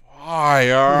 fire.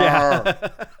 Yeah.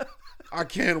 I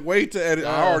can't wait to edit.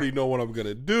 I already know what I'm going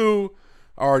to do.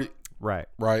 Right.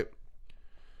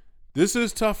 This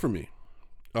is tough for me.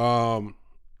 I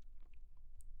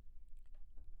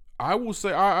will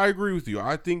say, I agree with you.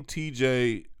 I think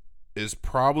TJ is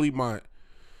probably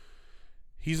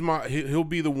he'll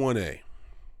be the 1A.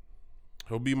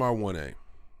 He'll be my 1A.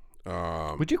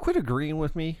 Would you quit agreeing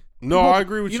with me? No, I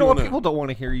agree with you. You know what? on People don't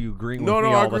want to hear you agreeing with me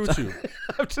I all agree the with time. you.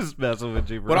 I'm just messing with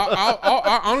you, bro. But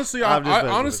I honestly,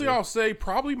 with you. I'll say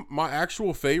probably my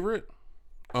actual favorite,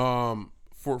 for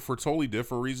totally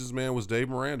different reasons, man, was Dave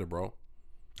Miranda, bro.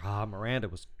 Miranda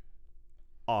was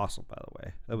awesome, by the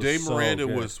way. That was Dave so Miranda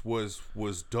good.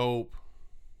 was dope.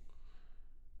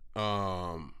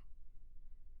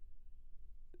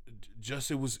 Just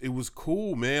it was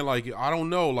cool, man. Like, I don't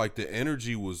know, like the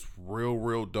energy was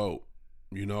real dope,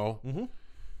 you know? Mm-hmm.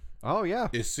 Oh yeah.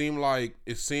 It seemed like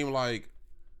a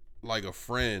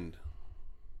friend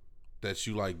that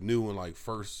you like knew in like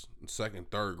first,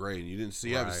 second, third grade, and you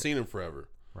haven't seen him forever.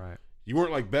 Right. You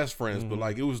weren't like best friends, but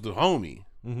like it was the homie.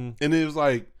 Mm-hmm. And it was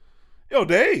like, yo,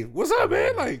 Dave, what's up,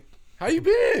 man? Like, how you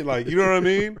been? Like, you know what I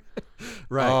mean?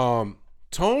 Right.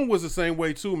 Tone was the same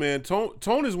way too, man.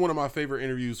 Tone is one of my favorite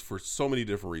interviews for so many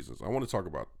different reasons. I want to talk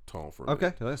about Tone for a minute.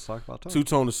 Okay, let's talk about Tone.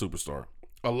 Two-Tone the Superstar.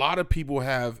 A lot of people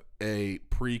have a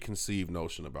preconceived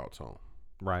notion about Tone.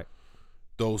 Right.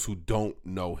 Those who don't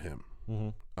know him.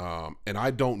 Mm-hmm. And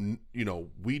I don't,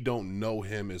 we don't know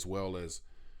him as well as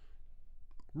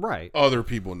right. other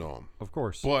people know him. Of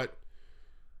course. But,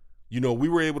 we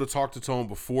were able to talk to Tone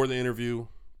before the interview,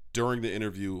 during the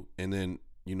interview, and then,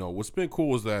 what's been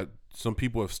cool is that some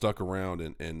people have stuck around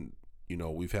and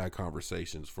we've had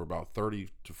conversations for about 30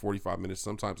 to 45 minutes,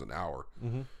 sometimes an hour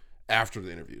after the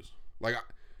interviews. Like,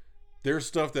 there's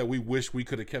stuff that we wish we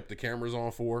could have kept the cameras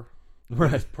on for.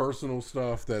 Right. Personal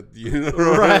stuff that, right.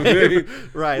 What I mean?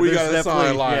 Right. We There's got to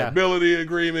sign liability yeah.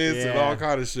 agreements and all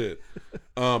kind of shit.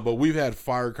 But we've had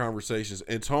fire conversations.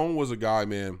 And Tone was a guy,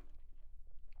 man,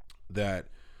 that,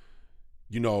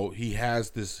 he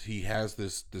has this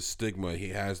stigma. He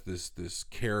has this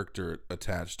character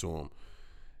attached to him.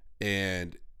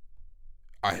 And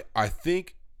I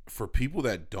think for people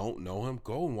that don't know him,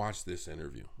 go and watch this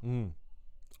interview.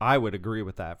 I would agree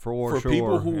with that for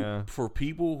sure. For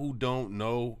people who don't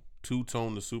know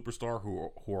Two-Tone the Superstar, who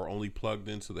are only plugged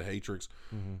into the Hatrix,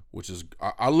 which is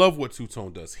I love what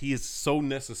Two-Tone does. He is so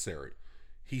necessary.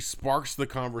 He sparks the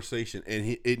conversation,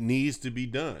 and it needs to be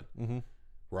done.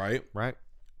 Right.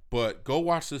 But go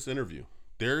watch this interview.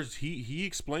 He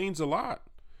explains a lot.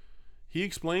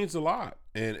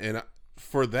 And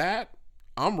for that,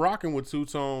 I'm rocking with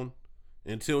Two-Tone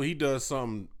until he does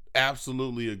something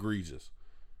absolutely egregious.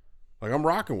 Like, I'm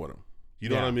rocking with him. You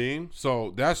know what I mean?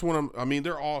 So that's when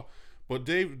they're all, but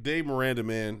Dave Miranda,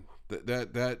 man,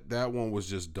 that one was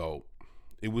just dope.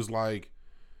 It was like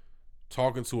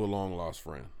talking to a long lost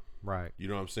friend. Right. You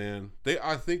know what I'm saying?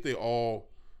 I think they all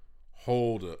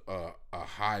hold a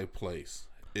high place.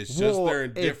 It's just they're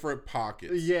in different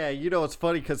pockets. Yeah, it's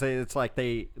funny because it's like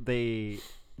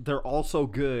they're also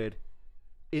good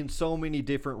in so many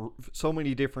different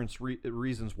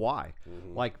reasons why.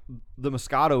 Like the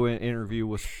Moscato interview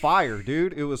was fire,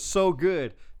 dude. It was so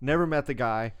good. Never met the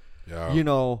guy.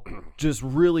 Yeah. Just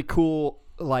really cool.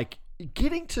 Like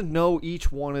getting to know each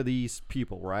one of these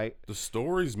people, right? The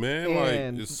stories, man, like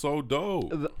it's so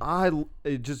dope. I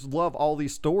just love all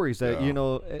these stories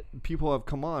that people have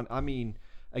come on. I mean,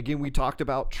 again, we talked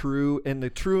about True and the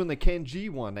Ken G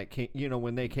one that came,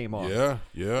 when they came on.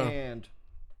 Yeah. And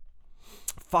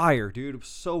fire, dude. It was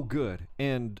so good.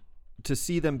 And to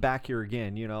see them back here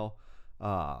again,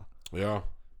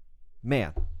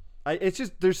 man, it's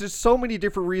just, there's just so many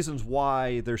different reasons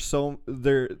why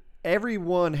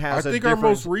everyone has I think our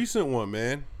most recent one,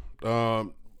 man,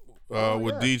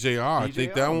 with DJI. I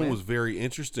think that one was very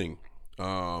interesting.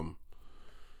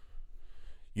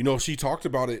 She talked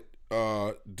about it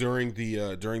during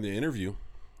the interview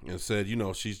and said,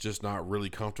 she's just not really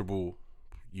comfortable,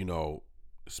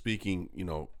 speaking,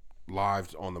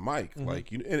 live on the mic.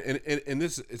 Like, and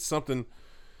this is something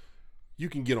you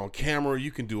can get on camera, you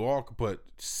can do all, but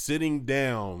sitting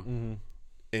down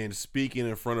and speaking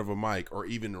in front of a mic or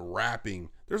even rapping,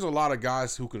 there's a lot of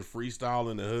guys who can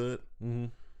freestyle in the hood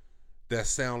that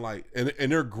sound like,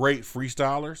 and they're great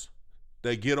freestylers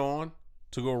that get on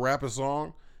to go rap a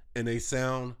song and they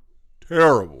sound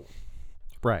terrible.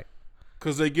 Right.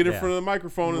 because they get in Yeah. front of the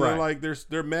microphone and Right. they're like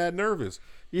they're mad nervous.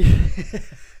 Yeah.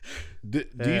 DJ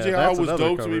that's Al was another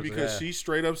dope to me conversation, because yeah. she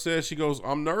straight up said, she goes,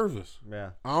 I'm nervous.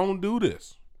 Yeah. I don't do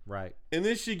this. Right. And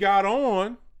then she got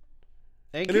on,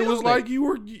 and it was killed like you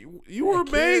were And killed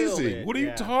amazing. it, What are you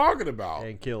yeah. talking about?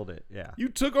 And killed it. Yeah. You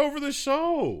took over the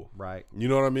show. Right. You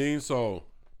know what I mean? So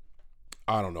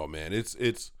I don't know, man.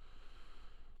 It's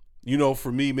you know,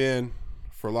 for me, man,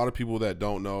 for a lot of people that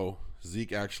don't know,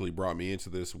 Zeke actually brought me into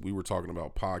this. We were talking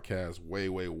about podcasts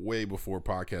way before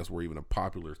podcasts were even a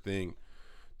popular thing.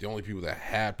 The only people that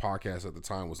had podcasts at the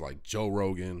time was like Joe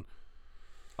Rogan.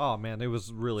 Oh man, it was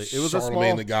a Charlemagne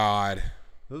small. the God.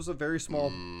 It was a very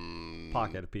small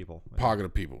pocket of people. Pocket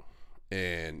of people.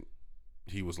 And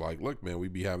he was like, look, man, we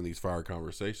be having these fire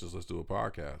conversations. Let's do a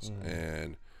podcast.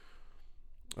 And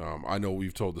I know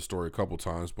we've told the story a couple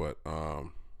times, but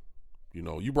you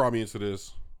know, you brought me into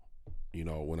this. You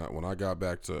know, when I got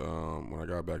back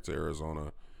to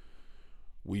Arizona,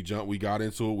 we got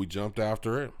into it, we jumped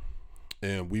after it,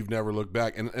 and we've never looked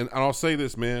back. And I'll say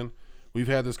this, man, we've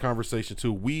had this conversation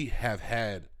too. We have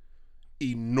had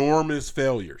enormous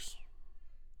failures.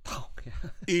 Oh, yeah.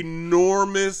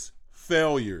 Enormous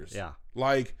failures. Yeah.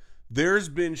 Like, there's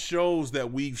been shows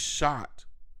that we've shot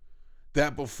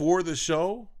that before the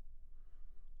show,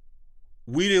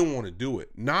 we didn't want to do it.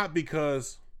 Not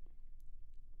because,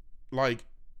 like,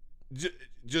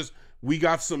 just we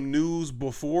got some news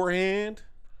beforehand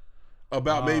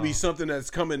about maybe something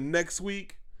that's coming next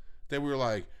week that we were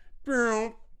like,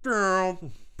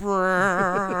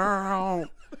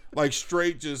 like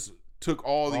straight just took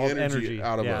all the energy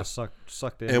out of us.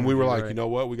 Sucked the And energy, we were like, right? you know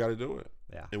what? We got to do it.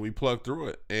 Yeah. And we plugged through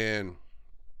it. And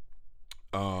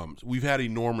we've had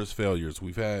enormous failures.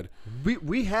 We've had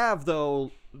We have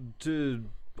though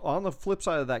on the flip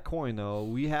side of that coin though,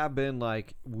 we have been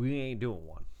like, we ain't doing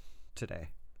one today.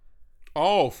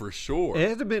 Oh, for sure. It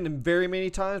hasn't been very many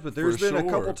times, but there's been a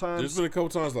couple times. There's been a couple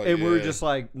times like, and we're just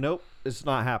like, nope, it's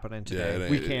not happening Yeah, today.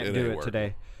 it We ain't- can't it do ain't it working.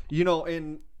 today. You know,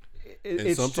 and and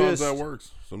it's sometimes just, that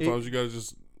works. Sometimes you got to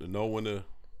just know when to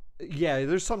Yeah,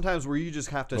 there's sometimes where you just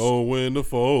have to. know when to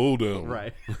fold them.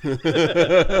 Right.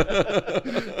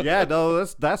 Yeah, no,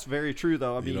 that's very true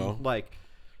though. I mean, know? like,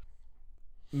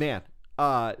 man,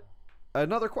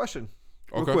 another question,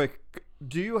 real Okay. quick.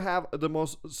 Do you have the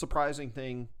most surprising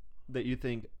thing that you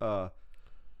think,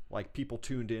 like people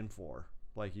tuned in for?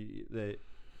 Like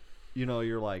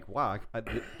you're like, wow,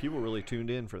 people really tuned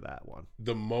in for that one.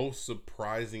 The most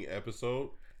surprising episode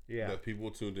Yeah. that people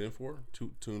tuned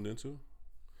into?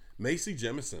 Macy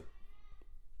Jemison.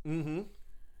 Mm-hmm.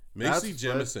 Macy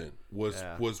Jemison was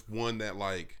yeah. was one that,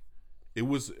 like, it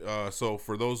was so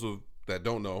for those that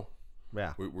don't know,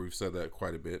 Yeah. we've said that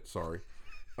quite a bit, sorry.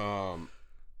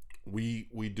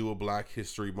 We do a Black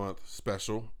History Month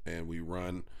special, and we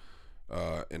run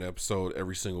an episode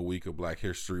every single week of Black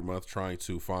History Month, trying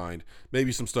to find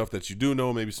maybe some stuff that you do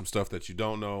know, maybe some stuff that you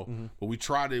don't know. Mm-hmm. But we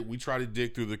try to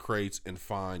dig through the crates and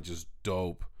find just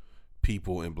dope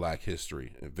people in Black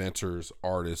history, inventors,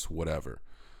 artists, whatever.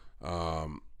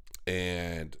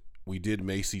 And we did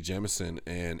Macy Jemison,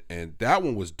 and that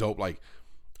one was dope. Like,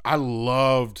 I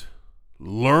loved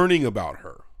learning about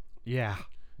her. Yeah.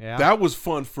 Yeah. That was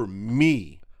fun for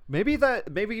me. Maybe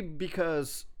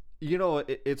because, you know,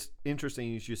 it's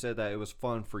interesting as you said that it was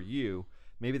fun for you.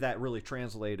 Maybe that really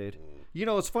translated. You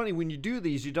know, it's funny when you do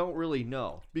these, you don't really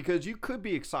know because you could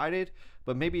be excited,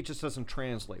 but maybe it just doesn't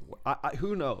translate.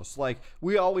 Who knows? Like,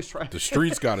 we always try. The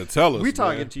streets got to tell us. We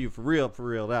talking man. to you for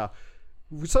real now.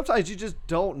 Sometimes you just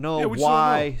don't know Yeah, we just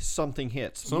why don't know. something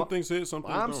hits. Some things hit, some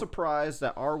things I'm don't. surprised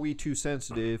that Are We Too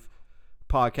Sensitive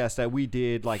podcast that we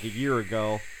did like a year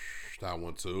ago. That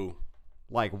one too.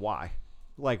 Like why?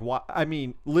 I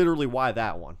mean, literally why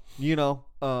that one? You know?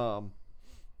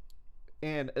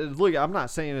 And look, I'm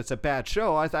not saying it's a bad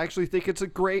show. I actually think it's a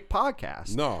great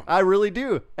podcast. No. I really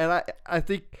do. And I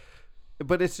think,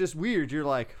 but it's just weird. You're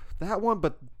like, that one,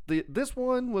 but this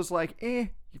one was like,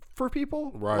 for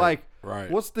people. Right. Like,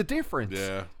 right. What's the difference?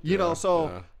 Yeah. You know,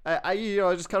 so yeah. I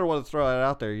just kind of want to throw it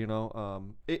out there, you know.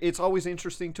 It's always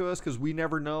interesting to us because we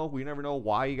never know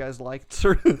why you guys like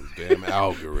certain Damn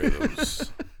algorithms.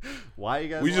 why you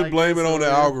guys We just like blame this it on the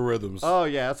or- algorithms. Oh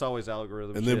yeah, it's always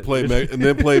algorithms. and then shit. play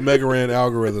Megaran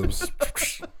algorithms.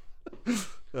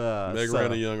 Uh, Megaran so,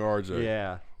 and Young RJ.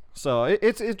 Yeah. So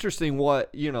it's interesting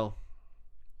what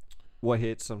what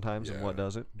hits sometimes and Yeah. what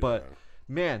doesn't. But Yeah.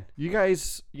 man, you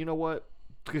guys, you know what?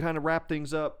 To kind of wrap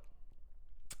things up,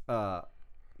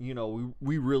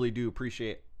 we really do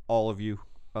appreciate all of you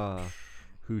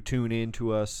who tune in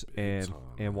to us and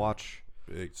time, watch.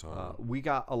 Big time. We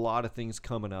got a lot of things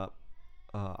coming up.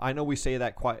 I know we say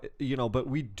that quite, but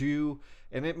we do,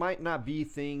 and it might not be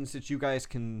things that you guys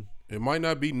can. It might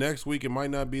not be next week. It might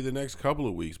not be the next couple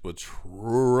of weeks, but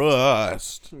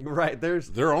trust. Right.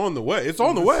 They're on the way. It's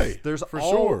on the way. There's for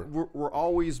sure. We're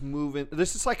always moving.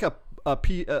 This is like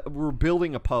we're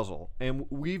building a puzzle, and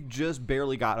we've just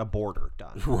barely got a border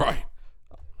done. Right.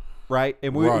 Right.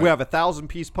 And we have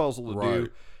 1,000-piece puzzle to do. Right.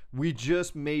 We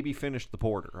just maybe finished the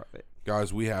border of it.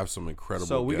 Guys, we have some incredible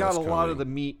So we got a guests lot coming. of the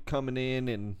meat coming in,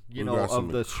 and We've got of some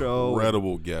the show.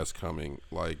 incredible guests coming.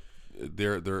 Like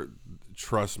they're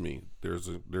trust me, there's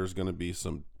going to be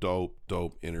some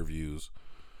dope interviews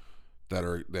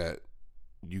that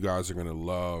you guys are going to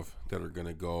love, that are going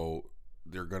to go,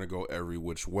 they're going to go every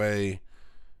which way.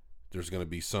 There's going to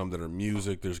be some that are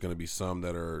music, there's going to be some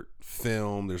that are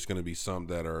film, there's going to be some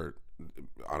that are,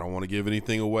 I don't want to give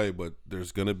anything away, but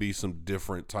there's going to be some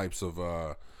different types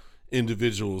of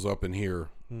individuals up in here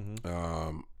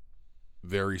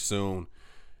very soon.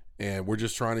 And we're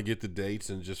just trying to get the dates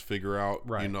and just figure out,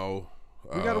 Right. we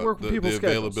got to work with people's the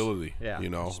availability. schedules.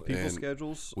 Yeah, just people's and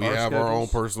schedules. we have our own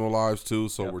schedules. personal lives too,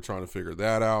 so Yep. we're trying to figure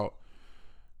that out.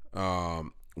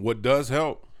 What does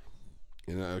help,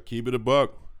 keep it a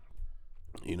buck.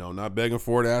 Not begging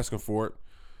for it, asking for it.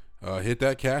 Hit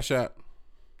that Cash App.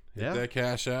 Yeah. That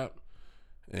Cash App,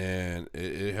 and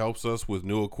it helps us with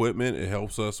new equipment. It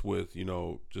helps us with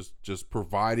just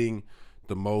providing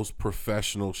the most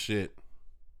professional shit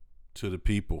to the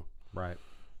people. Right.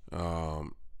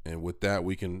 And with that,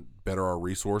 we can better our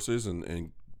resources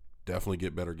and definitely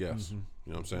get better guests. Mm-hmm.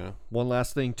 You know what I'm saying? One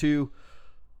last thing too.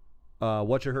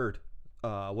 What you heard.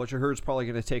 What you heard is probably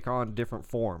going to take on different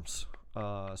forms.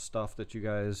 Stuff that you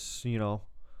guys,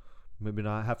 maybe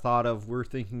not have thought of. We're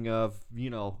thinking of,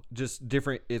 just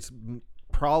different. It's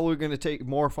probably going to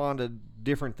morph on to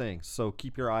different things. So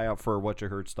keep your eye out for what you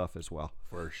heard stuff as well.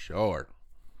 For sure.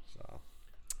 So,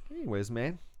 anyways,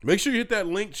 man. Make sure you hit that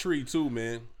link tree too,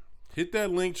 man. Hit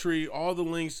that link tree. All the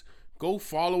links. Go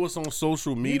follow us on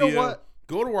social media. You know what?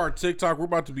 Go to our TikTok. We're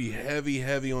about to be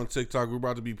heavy on TikTok. We're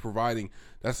about to be providing.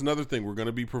 That's another thing. We're going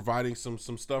to be providing some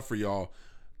stuff for y'all.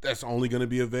 That's only going to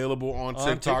be available on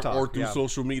TikTok or through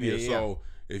social media. Yeah. So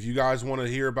if you guys want to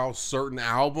hear about certain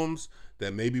albums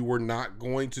that maybe we're not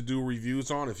going to do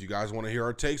reviews on, if you guys want to hear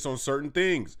our takes on certain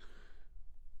things,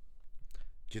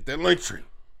 get that link tree.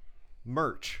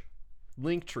 Merch.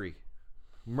 Linktree.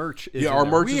 Merch is Our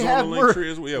there. merch We is have on the link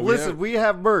tree as well. Yeah, Listen, we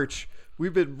have merch.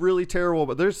 We've been really terrible,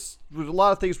 but there's a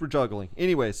lot of things we're juggling.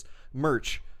 Anyways,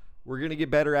 merch. We're going to get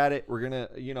better at it. We're going to,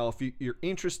 if you're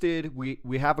interested, we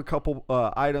have a couple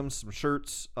items, some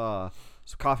shirts, some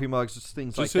coffee mugs, just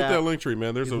things like that. Just hit that link tree,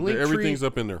 man. There's everything's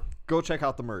up in there. Go check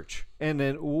out the merch. And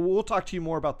then we'll talk to you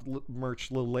more about the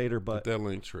merch a little later. But Hit that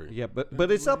link tree. yeah,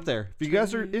 but it's up there. If you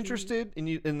guys are interested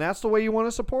and that's the way you want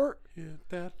to support, Hit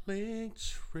that link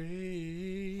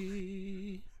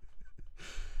tree.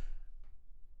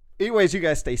 anyways, you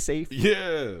guys stay safe.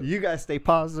 Yeah. You guys stay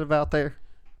positive out there.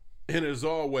 And as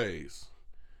always,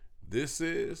 this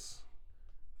is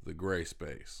the Gray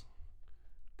Space.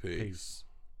 Peace.